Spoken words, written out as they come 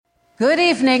Good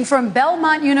evening from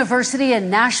Belmont University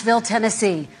in Nashville,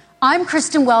 Tennessee. I'm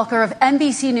Kristen Welker of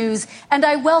NBC News, and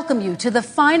I welcome you to the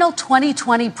final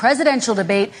 2020 presidential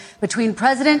debate between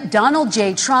President Donald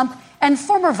J. Trump and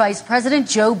former Vice President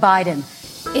Joe Biden.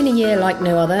 In a year like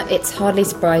no other, it's hardly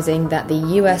surprising that the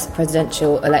US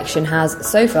presidential election has,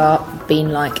 so far,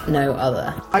 been like no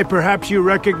other. Perhaps you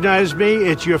recognize me.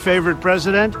 It's your favorite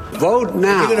president. Vote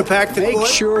now. You're going to pack the Make court?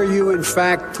 sure you, in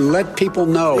fact, let people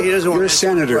know you're a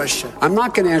senator. I'm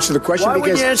not going to answer the question Why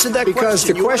because would you answer that because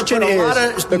question? the question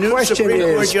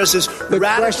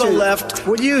Radical left.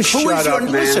 Will you shut up,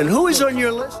 man? Listen, who is on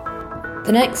your list?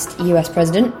 The next US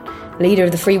president, leader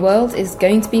of the free world, is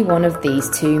going to be one of these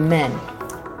two men.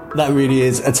 That really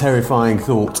is a terrifying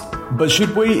thought. But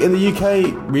should we in the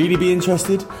UK really be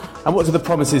interested? And what do the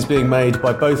promises being made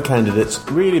by both candidates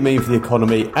really mean for the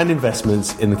economy and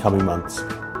investments in the coming months?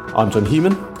 I'm John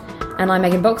Human. And I'm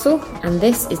Megan Boxall, and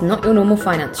this is Not Your Normal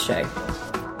Finance Show.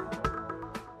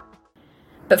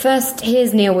 But first,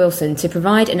 here's Neil Wilson to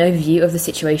provide an overview of the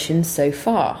situation so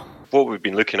far. What we've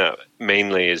been looking at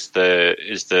mainly is the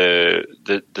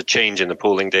change in the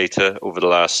polling data over the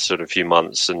last sort of few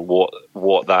months, and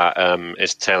what that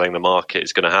is telling the market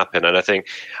is going to happen. And I think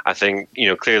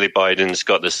clearly Biden's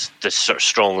got this sort of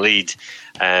strong lead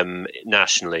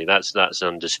nationally. That's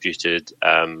undisputed.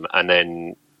 And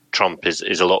then Trump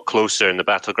is a lot closer in the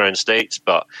battleground states,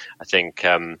 but I think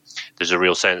there's a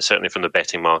real sense, certainly from the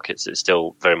betting markets, that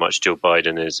still very much Joe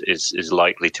Biden is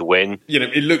likely to win.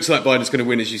 It looks like Biden's going to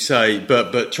win, as you say,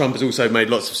 but Trump has also made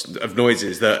lots of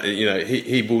noises that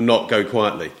he will not go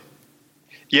quietly.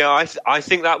 Yeah, I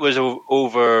think that was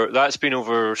that's been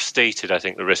overstated. I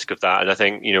think the risk of that, and I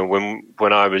think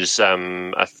when I was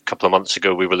a couple of months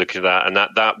ago, we were looking at that, and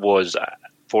that was,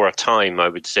 for a time, I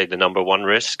would say, the number one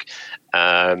risk.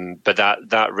 But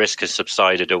that risk has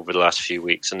subsided over the last few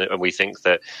weeks, and we think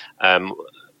that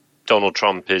Donald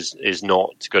Trump is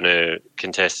not going to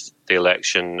contest the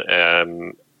election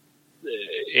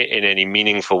in any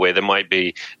meaningful way. There might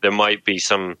be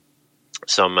some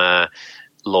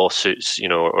lawsuits,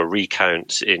 or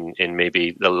recounts in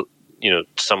maybe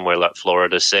somewhere like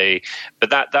Florida, say, but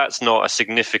that's not a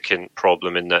significant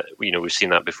problem. In that, we've seen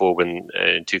that before when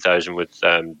in 2000 with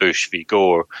Bush v.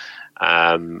 Gore.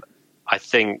 I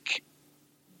think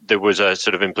there was a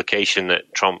sort of implication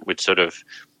that Trump would sort of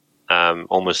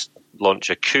almost launch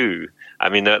a coup. I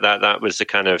mean, that was the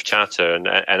kind of chatter, and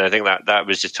I think that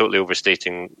was just totally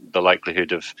overstating the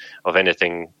likelihood of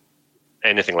anything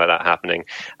like that happening.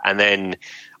 And then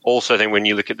also, I think when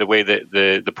you look at the way that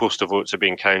the postal votes are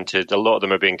being counted, a lot of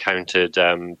them are being counted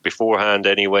beforehand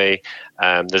anyway.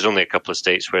 There's only a couple of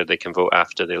states where they can vote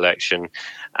after the election.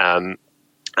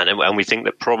 And we think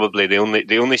that probably the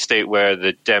only state where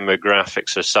the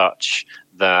demographics are such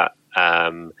that,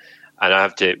 and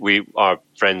our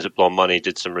friends at Blonde Money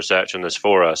did some research on this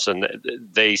for us, and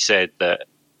they said that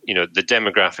the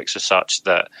demographics are such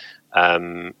that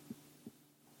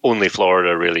only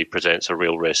Florida really presents a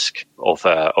real risk of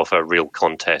a real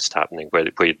contest happening where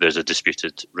there's a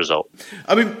disputed result.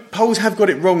 I mean, polls have got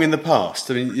it wrong in the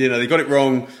past. I mean, they got it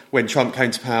wrong when Trump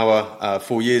came to power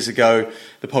 4 years ago.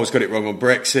 The polls got it wrong on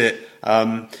Brexit.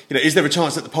 Is there a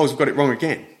chance that the polls have got it wrong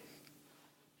again?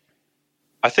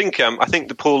 I think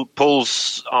the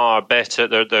polls are better.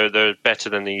 They're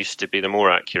better than they used to be. They're more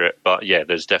accurate. But yeah,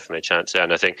 there's definitely a chance there.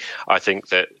 And I think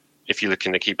that if you look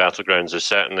in the key battlegrounds, there's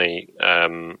certainly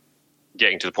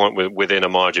getting to the point within a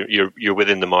margin. You're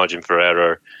within the margin for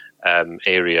error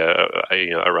area,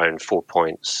 around 4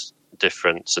 points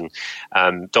difference.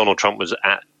 And Donald Trump was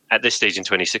at this stage in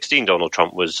 2016. Donald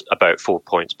Trump was about 4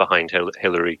 points behind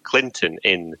Hillary Clinton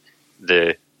in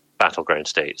the battleground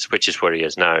states, which is where he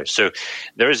is now. So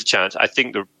there is a chance. I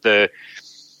think I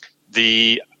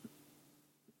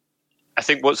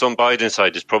think what's on Biden's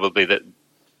side is probably that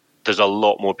there's a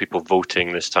lot more people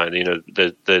voting this time.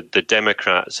 The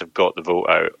Democrats have got the vote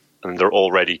out, and they're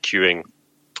already queuing.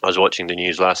 I was watching the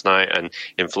news last night, and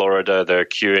in Florida, they're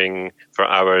queuing for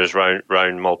hours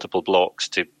round multiple blocks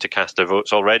to cast their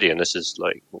votes already, and this is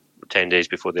like 10 days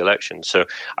before the election. So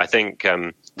I think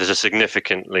there's a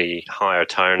significantly higher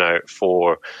turnout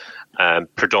for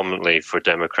predominantly for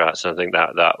Democrats, and I think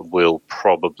that will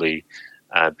probably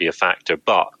be a factor.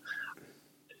 But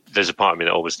there's a part of me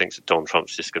that always thinks that Donald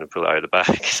Trump's just going to pull it out of the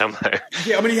bag somehow.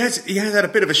 Yeah, I mean, he has had a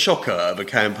bit of a shocker of a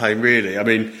campaign, really. I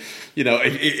mean,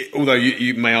 although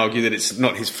you may argue that it's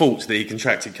not his fault that he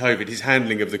contracted COVID, his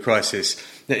handling of the crisis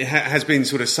has been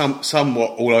sort of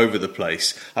somewhat all over the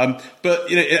place. But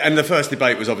and the first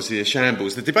debate was obviously a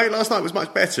shambles. The debate last night was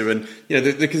much better, and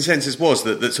the consensus was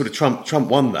that sort of Trump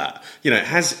won that.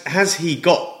 Has he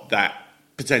got that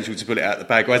potential to pull it out of the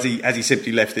bag, or has he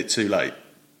simply left it too late?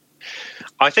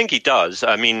 I think he does.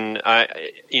 I mean,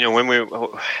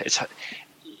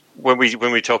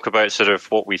 when we talk about sort of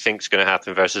what we think is going to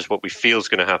happen versus what we feel is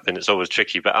going to happen, it's always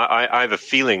tricky. But I have a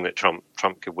feeling that Trump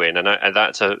could win, and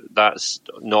that's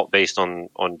not based on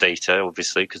data,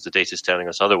 obviously, because the data is telling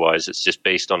us otherwise. It's just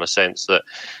based on a sense that,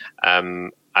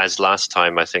 as last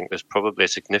time, I think there's probably a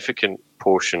significant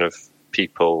portion of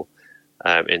people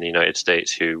in the United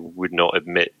States who would not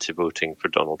admit to voting for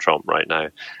Donald Trump right now,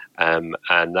 and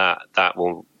that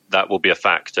will be a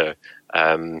factor.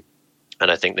 And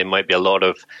I think there might be a lot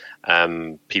of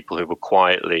people who will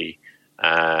quietly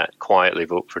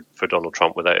vote for Donald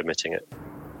Trump without admitting it.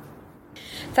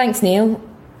 Thanks, Neil.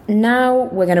 Now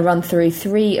we're going to run through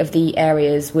 3 of the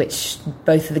areas which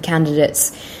both of the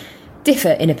candidates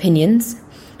differ in opinions.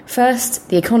 First,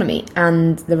 the economy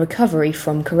and the recovery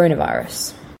from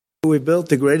coronavirus. We built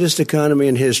the greatest economy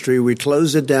in history. We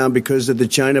closed it down because of the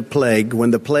China plague. When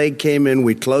the plague came in,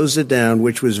 we closed it down,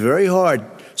 which was very hard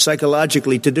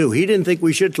psychologically to do. He didn't think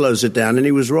we should close it down, and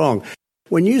he was wrong.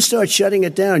 When you start shutting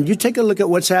it down, you take a look at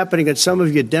what's happening at some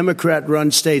of your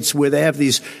Democrat-run states where they have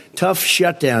these tough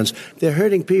shutdowns. They're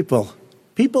hurting people.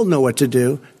 People know what to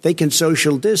do. They can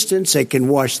social distance. They can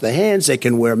wash their hands. They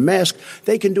can wear masks.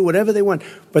 They can do whatever they want.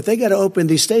 But they got to open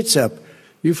these states up.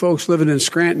 You folks living in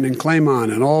Scranton and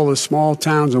Claymont and all the small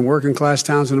towns and working class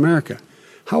towns in America,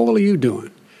 how well are you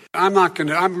doing? I'm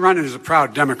running as a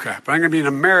proud Democrat, but I'm going to be an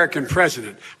American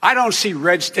president. I don't see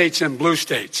red states and blue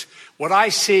states. What I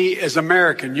see is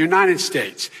American, United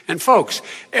States. And folks,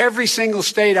 every single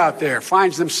state out there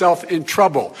finds themselves in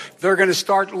trouble. They're going to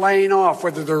start laying off,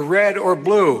 whether they're red or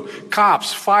blue,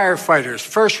 cops, firefighters,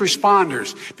 first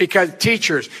responders,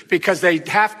 because they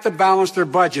have to balance their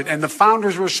budget. And the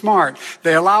founders were smart.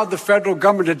 They allowed the federal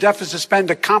government to deficit spend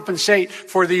to compensate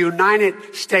for the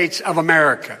United States of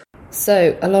America.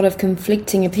 So, a lot of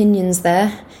conflicting opinions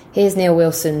there. Here's Neil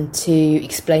Wilson to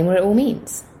explain what it all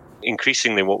means.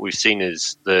 Increasingly, what we've seen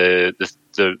is the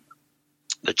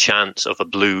chance of a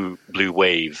blue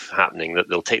wave happening, that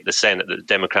they'll take the Senate, that the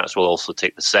Democrats will also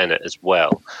take the Senate as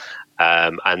well.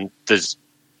 And there's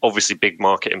obviously big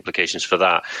market implications for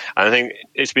that. And I think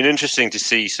it's been interesting to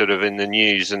see sort of in the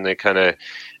news and the kind of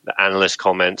the analyst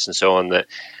comments and so on that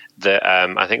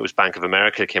I think it was Bank of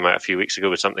America came out a few weeks ago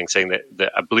with something saying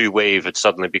that a blue wave had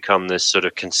suddenly become this sort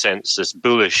of consensus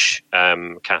bullish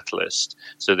catalyst.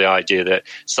 So the idea that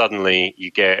suddenly you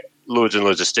get loads and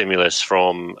loads of stimulus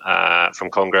from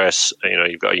Congress. You know,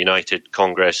 you've got a united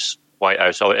Congress, White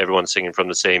House, everyone's singing from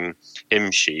the same hymn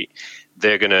sheet.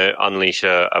 They're going to unleash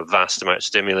a vast amount of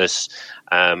stimulus,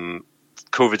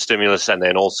 COVID stimulus, and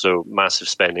then also massive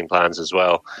spending plans as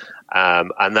well.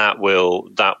 And that will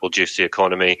juice the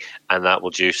economy, and that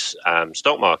will juice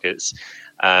stock markets.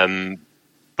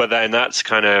 But then that's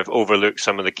kind of overlooked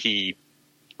some of the key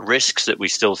risks that we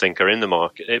still think are in the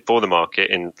market, for the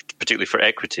market, and particularly for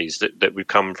equities, that would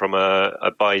come from a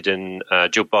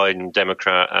Joe Biden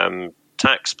Democrat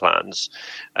tax plans,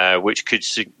 which could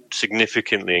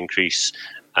significantly increase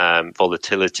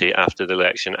volatility after the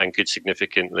election and could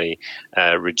significantly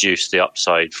reduce the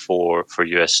upside for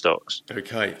US stocks.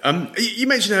 Okay, you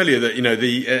mentioned earlier that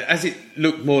as it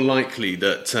looked more likely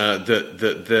that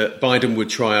Biden would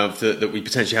triumph, that we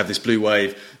potentially have this blue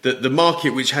wave, that the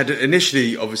market, which had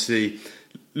initially obviously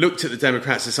looked at the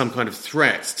Democrats as some kind of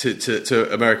threat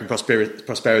to American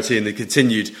prosperity and the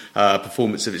continued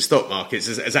performance of its stock markets,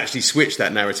 has actually switched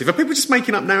that narrative. Are people just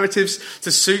making up narratives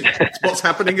to suit what's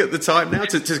happening at the time now,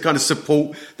 to kind of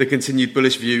support the continued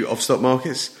bullish view of stock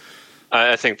markets?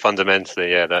 I think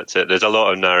fundamentally, yeah, that's it. There's a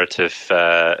lot of narratives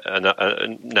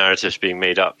being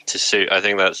made up to suit. I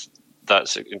think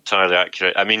that's entirely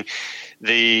accurate. I mean,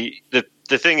 the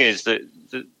thing is that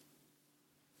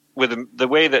with the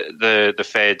way that the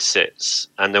Fed sits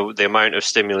and the amount of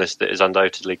stimulus that is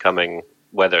undoubtedly coming,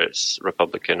 whether it's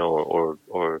Republican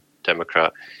or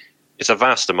Democrat, it's a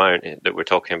vast amount that we're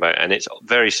talking about, and it's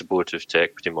very supportive to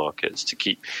equity markets to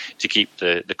keep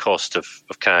the cost of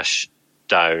cash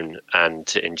down and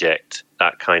to inject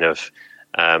that kind of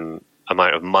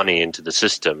amount of money into the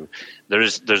system.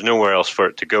 There's nowhere else for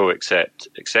it to go except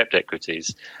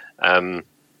equities.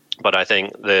 But I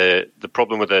think the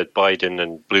problem with the Biden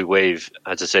and blue wave,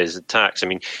 as I say, is the tax. I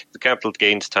mean, the capital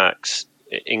gains tax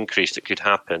increase that could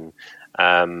happen.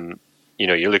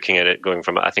 You're looking at it going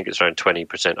from, I think it's around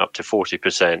 20% up to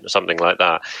 40% or something like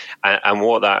that. And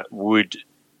what that would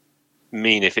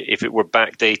mean if it were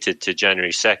backdated to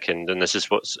January 2nd, and this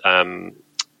is what's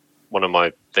one of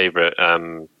my favourite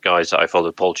guys that I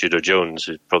follow, Paul Tudor Jones,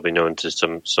 who's probably known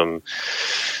to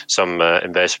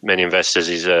many investors.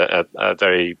 He's a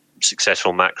very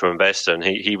successful macro investor, and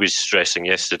he was stressing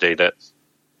yesterday that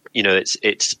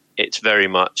it's very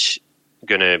much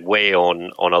going to weigh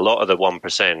on a lot of the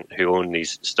 1% who own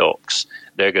these stocks.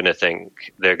 They're going to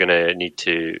think they're going to need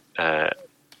to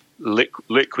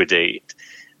liquidate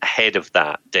ahead of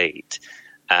that date,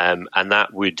 and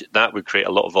that would create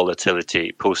a lot of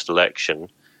volatility post-election.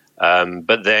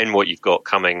 But then what you've got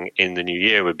coming in the new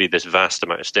year would be this vast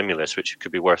amount of stimulus, which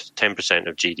could be worth 10%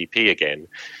 of GDP again.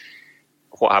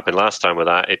 What happened last time with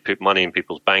that? It put money in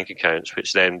people's bank accounts,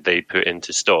 which then they put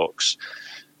into stocks.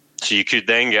 So you could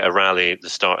then get a rally at the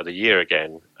start of the year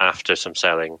again after some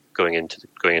selling going into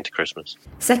Christmas.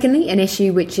 Secondly, an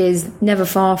issue which is never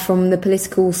far from the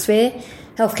political sphere,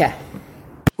 healthcare.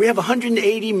 We have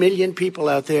 180 million people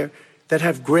out there that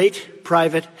have great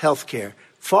private health care,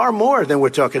 far more than we're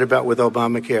talking about with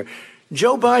Obamacare.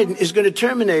 Joe Biden is going to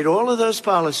terminate all of those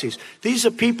policies. These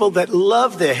are people that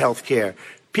love their health care,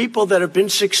 people that have been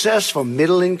successful,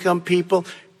 middle-income people,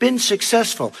 been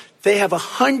successful. They have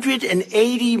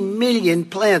 180 million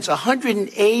plans,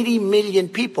 180 million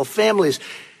people, families,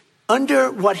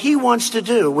 under what he wants to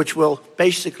do, which will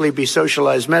basically be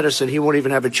socialized medicine. He won't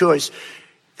even have a choice.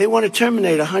 They want to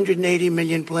terminate 180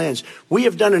 million plans. We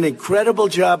have done an incredible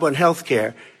job on health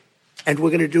care, and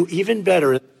we're going to do even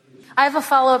better. I have a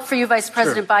follow-up for you, Vice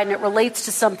President Biden. It relates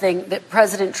to something that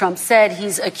President Trump said.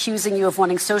 He's accusing you of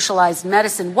wanting socialized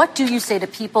medicine. What do you say to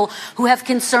people who have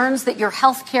concerns that your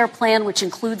health care plan, which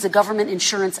includes a government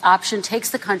insurance option, takes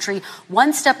the country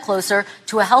one step closer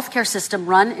to a health care system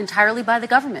run entirely by the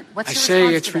government? What's your response to them? I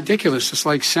say it's ridiculous. It's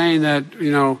like saying that,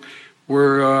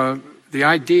 we're the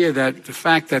idea that the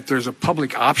fact that there's a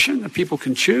public option that people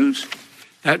can choose,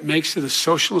 that makes it a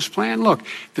socialist plan. Look,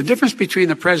 the difference between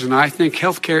the president, I think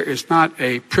health care is not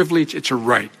a privilege, it's a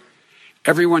right.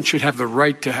 Everyone should have the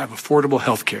right to have affordable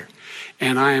health care.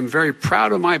 And I am very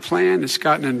proud of my plan. It's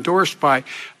gotten endorsed by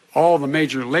all the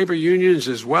major labor unions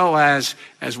as well as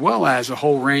a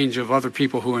whole range of other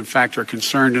people who, in fact, are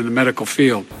concerned in the medical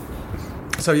field.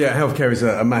 So, yeah, healthcare is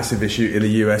a massive issue in the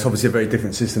US, obviously a very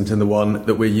different system to the one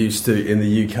that we're used to in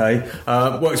the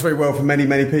UK. Works very well for many,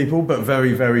 many people, but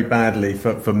very, very badly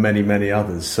for many, many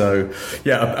others. So,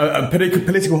 yeah, a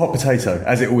political hot potato,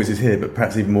 as it always is here, but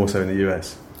perhaps even more so in the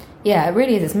US. Yeah, it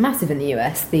really is. It's massive in the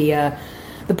US, the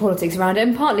politics around it,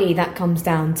 and partly that comes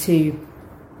down to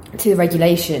the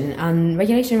regulation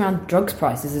around drugs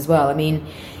prices as well. I mean,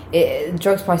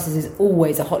 drugs prices is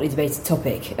always a hotly debated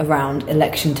topic around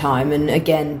election time, and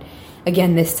again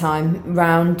this time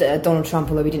round, Donald Trump,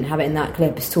 although we didn't have it in that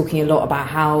clip, is talking a lot about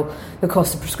how the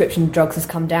cost of prescription drugs has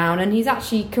come down, and he's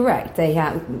actually correct. The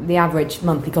average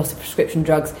monthly cost of prescription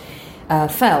drugs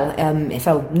fell. It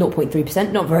fell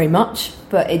 0.3%, not very much,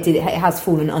 but it has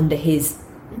fallen under his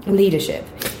leadership.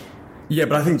 Yeah,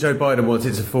 but I think Joe Biden wants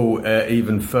it to fall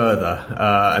even further,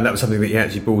 and that was something that he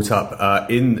actually brought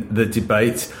up in the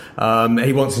debate.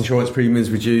 He wants insurance premiums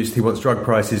reduced. He wants drug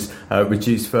prices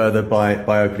reduced further by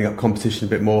opening up competition a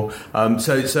bit more.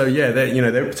 So yeah,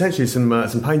 there are potentially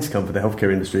some pain to come for the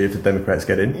healthcare industry if the Democrats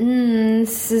get in.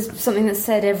 This is something that's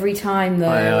said every time, though,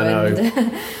 I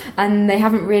know. And they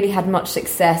haven't really had much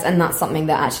success. And that's something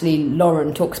that actually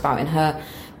Lauren talks about in her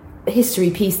history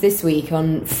piece this week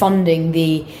on funding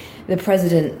the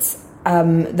president,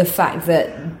 the fact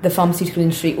that the pharmaceutical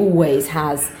industry always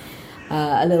has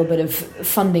a little bit of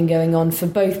funding going on for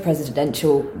both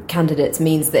presidential candidates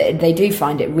means that they do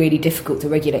find it really difficult to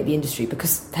regulate the industry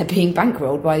because they're being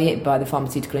bankrolled by the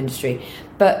pharmaceutical industry.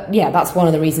 But yeah, that's one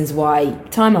of the reasons why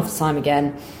time after time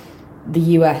again the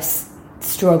US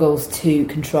struggles to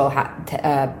control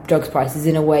drugs prices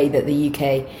in a way that the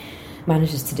UK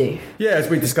manages to do. Yeah, as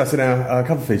we discussed in our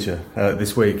cover feature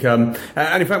this week. And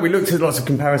in fact, we looked at lots of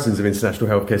comparisons of international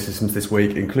healthcare systems this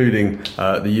week, including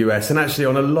the US. And actually,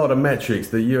 on a lot of metrics,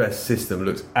 the US system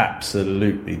looks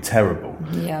absolutely terrible.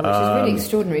 Yeah, which is really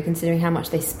extraordinary considering how much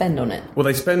they spend on it. Well,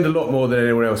 they spend a lot more than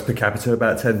anyone else per capita,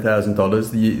 about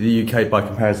 $10,000. The UK, by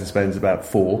comparison, spends about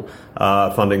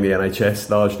 $4,000 funding the NHS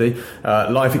largely.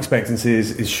 Life expectancy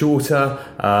is shorter.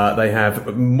 They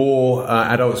have more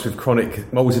adults with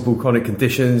multiple chronic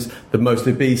conditions, the most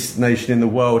obese nation in the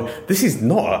world. This is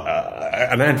not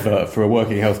an advert for a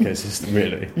working healthcare system,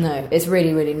 really. No, it's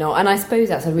really, really not. And I suppose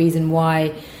that's a reason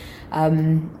why,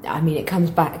 it comes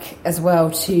back as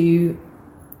well to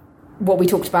what we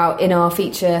talked about in our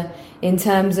feature in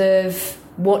terms of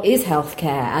what is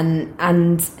healthcare,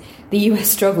 and the US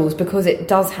struggles because it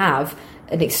does have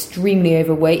an extremely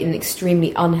overweight and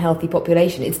extremely unhealthy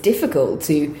population. It's difficult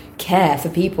to care for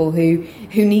people who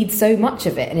need so much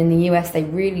of it, and in the US they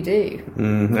really do.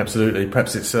 Absolutely.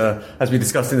 Perhaps it's, as we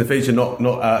discussed in the feature, not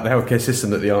the healthcare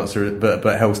system that the answer is, but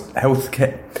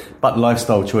healthcare, but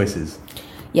lifestyle choices.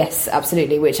 Yes,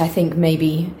 absolutely, which I think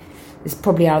maybe is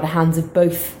probably out of the hands of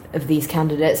both of these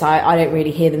candidates. I don't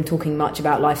really hear them talking much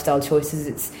about lifestyle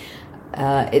choices.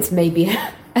 It's maybe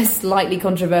a slightly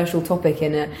controversial topic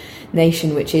in a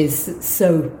nation which is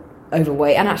so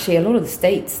overweight, and actually a lot of the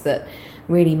states that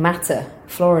really matter,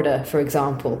 Florida for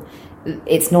example,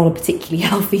 it's not a particularly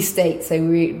healthy state, so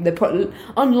they're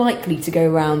unlikely to go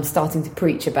around starting to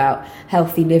preach about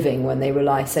healthy living when they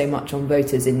rely so much on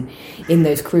voters in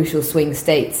those crucial swing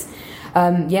states.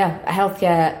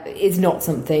 Healthcare is not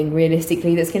something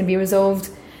realistically that's going to be resolved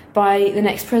by the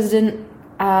next president,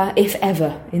 if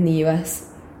ever, in the US.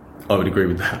 I would agree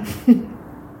with that.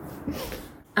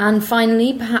 And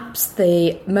finally, perhaps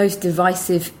the most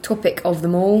divisive topic of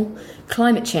them all,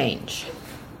 climate change.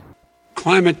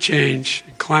 Climate change,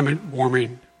 climate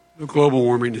warming, global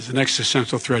warming is an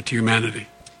existential threat to humanity.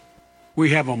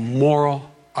 We have a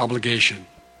moral obligation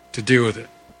to deal with it.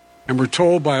 And we're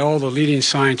told by all the leading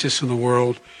scientists in the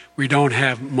world we don't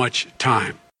have much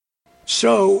time.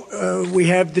 So we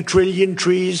have the Trillion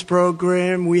Trees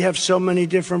program. We have so many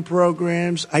different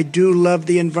programs. I do love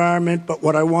the environment, but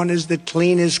what I want is the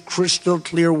cleanest, crystal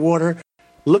clear water.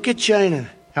 Look at China,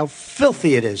 how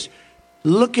filthy it is.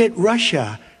 Look at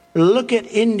Russia. Look at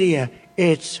India.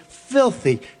 It's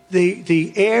filthy.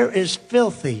 The air is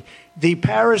filthy. The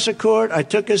Paris Accord, I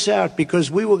took us out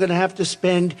because we were going to have to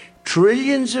spend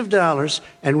trillions of dollars,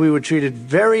 and we were treated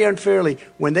very unfairly.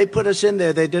 When they put us in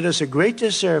there, they did us a great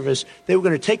disservice. They were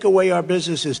going to take away our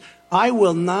businesses. I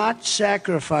will not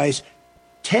sacrifice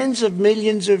tens of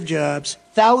millions of jobs,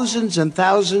 thousands and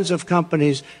thousands of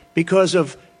companies because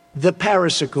of the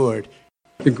Paris Accord.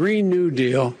 The Green New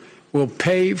Deal will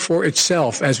pay for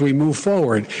itself as we move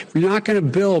forward. We're not going to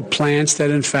build plants that,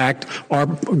 in fact, are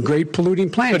great polluting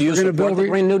plants. So do you support the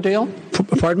Green New Deal?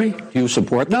 Pardon me? Do you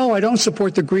support? No, I don't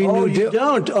support the Green New Deal. Oh, you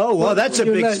don't? Oh, well, that's a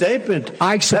big statement.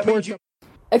 I support...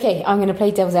 Okay, I'm going to play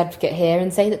devil's advocate here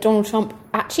and say that Donald Trump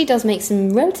actually does make some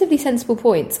relatively sensible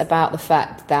points about the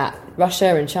fact that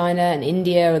Russia and China and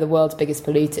India are the world's biggest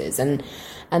polluters,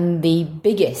 and the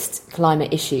biggest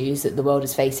climate issues that the world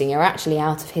is facing are actually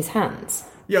out of his hands.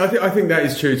 Yeah, I think that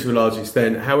is true to a large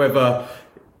extent. However,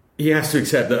 he has to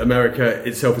accept that America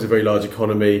itself is a very large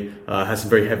economy, has some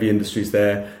very heavy industries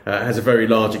there, has a very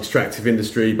large extractive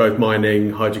industry, both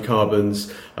mining,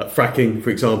 hydrocarbons, fracking, for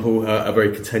example, a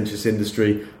very contentious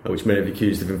industry, which many have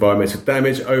accused of environmental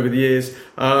damage over the years.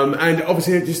 And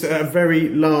obviously just a very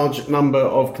large number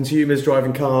of consumers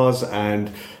driving cars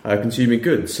and consuming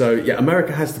goods. So, yeah,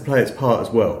 America has to play its part as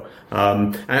well.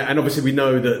 And obviously we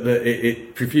know that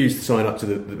it refused to sign up to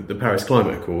the Paris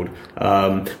Climate Accord,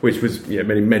 which was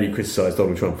many criticised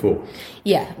Donald Trump for.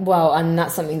 Yeah, well, and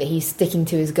that's something that he's sticking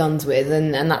to his guns with,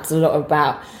 and that's a lot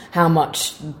about how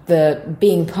much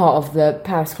being part of the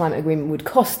Paris Climate Agreement would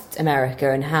cost America,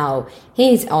 and how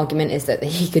his argument is that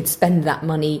he could spend that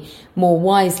money more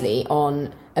wisely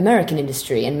on American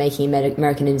industry and making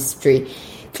American industry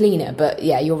cleaner. But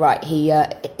yeah, you're right.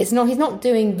 He's not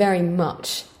doing very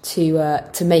much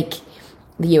to make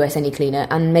the US any cleaner,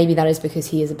 and maybe that is because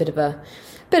he is a bit of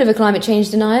a climate change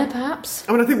denier, perhaps.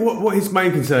 I mean, I think what his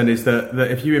main concern is that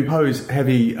if you impose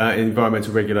heavy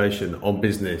environmental regulation on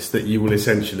business, that you will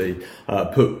essentially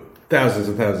put thousands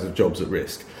and thousands of jobs at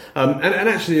risk. And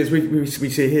actually, as we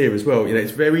see here as well,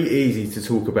 it's very easy to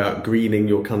talk about greening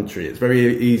your country. It's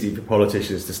very easy for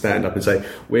politicians to stand up and say,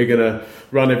 we're going to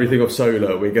run everything off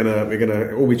solar, we're going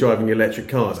to all be driving electric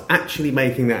cars. Actually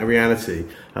making that a reality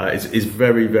is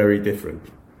very, very different.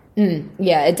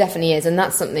 Yeah, it definitely is. And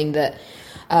that's something that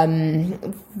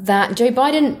Joe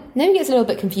Biden maybe gets a little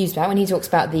bit confused about when he talks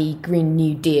about the Green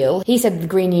New Deal. He said the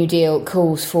Green New Deal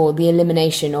calls for the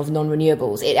elimination of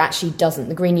non-renewables. It actually doesn't.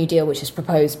 The Green New Deal, which is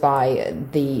proposed by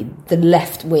the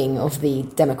left wing of the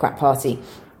Democrat Party,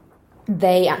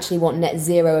 they actually want net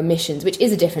zero emissions, which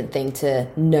is a different thing to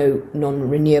no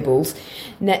non-renewables.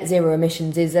 Net zero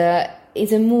emissions is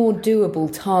a more doable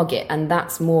target, and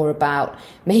that's more about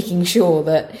making sure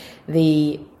that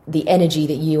the energy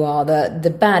that you are, the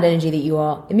bad energy that you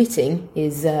are emitting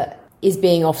is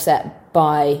being offset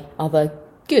by other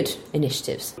good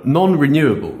initiatives.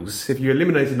 Non-renewables, if you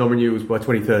eliminated non-renewables by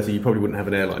 2030, you probably wouldn't have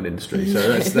an airline industry.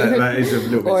 So that is a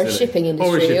little bit or silly. A shipping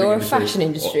industry, or a fashion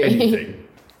industry. Or anything.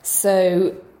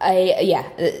 So,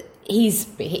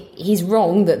 he's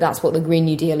wrong that that's what the Green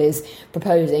New Deal is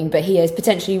proposing, but he is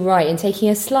potentially right in taking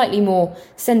a slightly more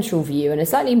central view and a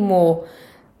slightly more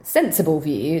sensible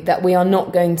view that we are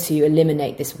not going to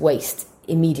eliminate this waste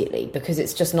immediately, because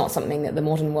it's just not something that the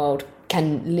modern world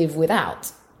can live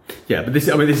without. Yeah, but this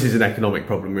is an economic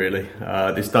problem, really.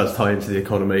 This does tie into the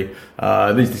economy.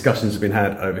 These discussions have been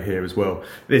had over here as well.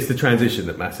 It's the transition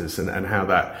that matters, and how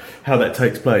that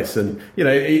takes place. And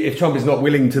if Trump is not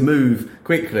willing to move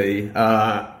quickly,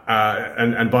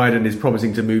 and Biden is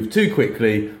promising to move too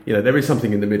quickly, there is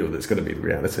something in the middle that's going to be the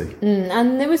reality.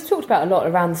 And there was talked about a lot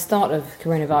around the start of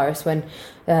coronavirus, when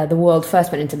the world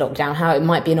first went into lockdown, how it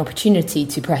might be an opportunity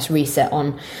to press reset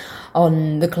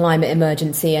on the climate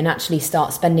emergency and actually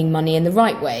start spending money in the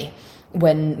right way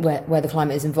where the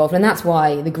climate is involved. And that's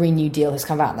why the Green New Deal has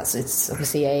come out. It's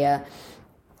obviously a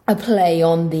play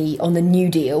on the New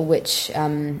Deal, which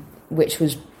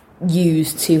was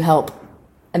used to help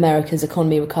America's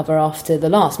economy recover after the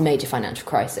last major financial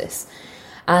crisis.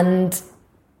 And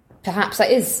perhaps it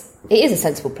is a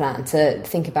sensible plan to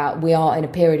think about. We are in a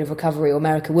period of recovery, or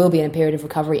America will be in a period of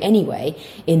recovery anyway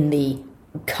in the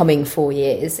coming 4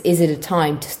 years. Is it a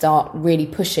time to start really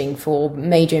pushing for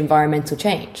major environmental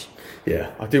change?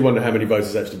 Yeah, I do wonder how many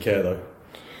voters actually care, though.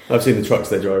 I've seen the trucks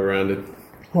they drive around in.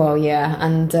 Well, yeah,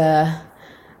 and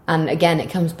again, it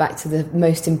comes back to the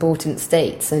most important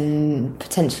states, and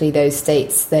potentially those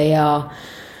states, they care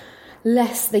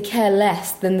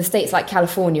less than the states like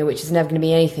California, which is never going to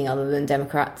be anything other than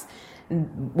Democrats,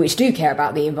 which do care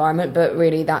about the environment, but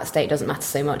really that state doesn't matter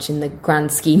so much in the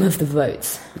grand scheme of the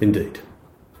votes. Indeed.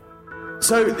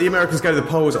 So the Americans go to the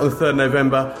polls on the 3rd of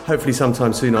November. Hopefully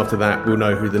sometime soon after that we'll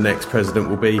know who the next president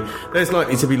will be. There's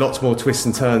likely to be lots more twists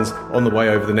and turns on the way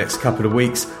over the next couple of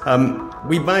weeks.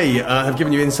 We may have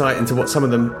given you insight into what some of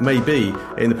them may be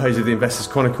in the page of the Investors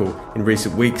Chronicle in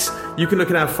recent weeks. You can look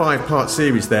at our 5-part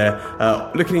series there,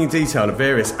 looking in detail at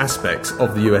various aspects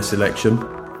of the US election.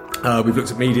 We've looked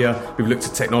at media, we've looked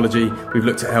at technology, we've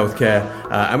looked at healthcare,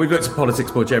 and we've looked at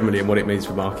politics more generally and what it means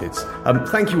for markets.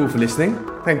 Thank you all for listening.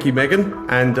 Thank you, Megan,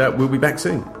 and we'll be back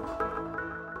soon.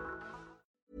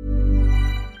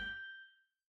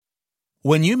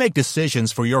 When you make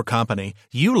decisions for your company,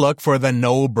 you look for the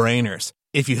no-brainers.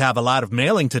 If you have a lot of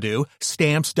mailing to do,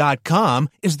 Stamps.com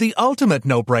is the ultimate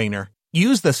no-brainer.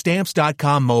 Use the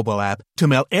Stamps.com mobile app to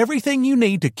mail everything you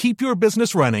need to keep your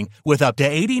business running with up to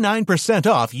 89%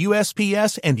 off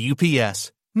USPS and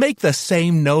UPS. Make the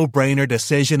same no-brainer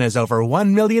decision as over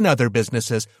 1 million other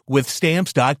businesses with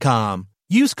Stamps.com.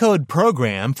 Use code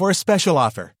PROGRAM for a special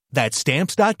offer. That's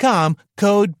Stamps.com,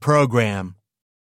 code PROGRAM.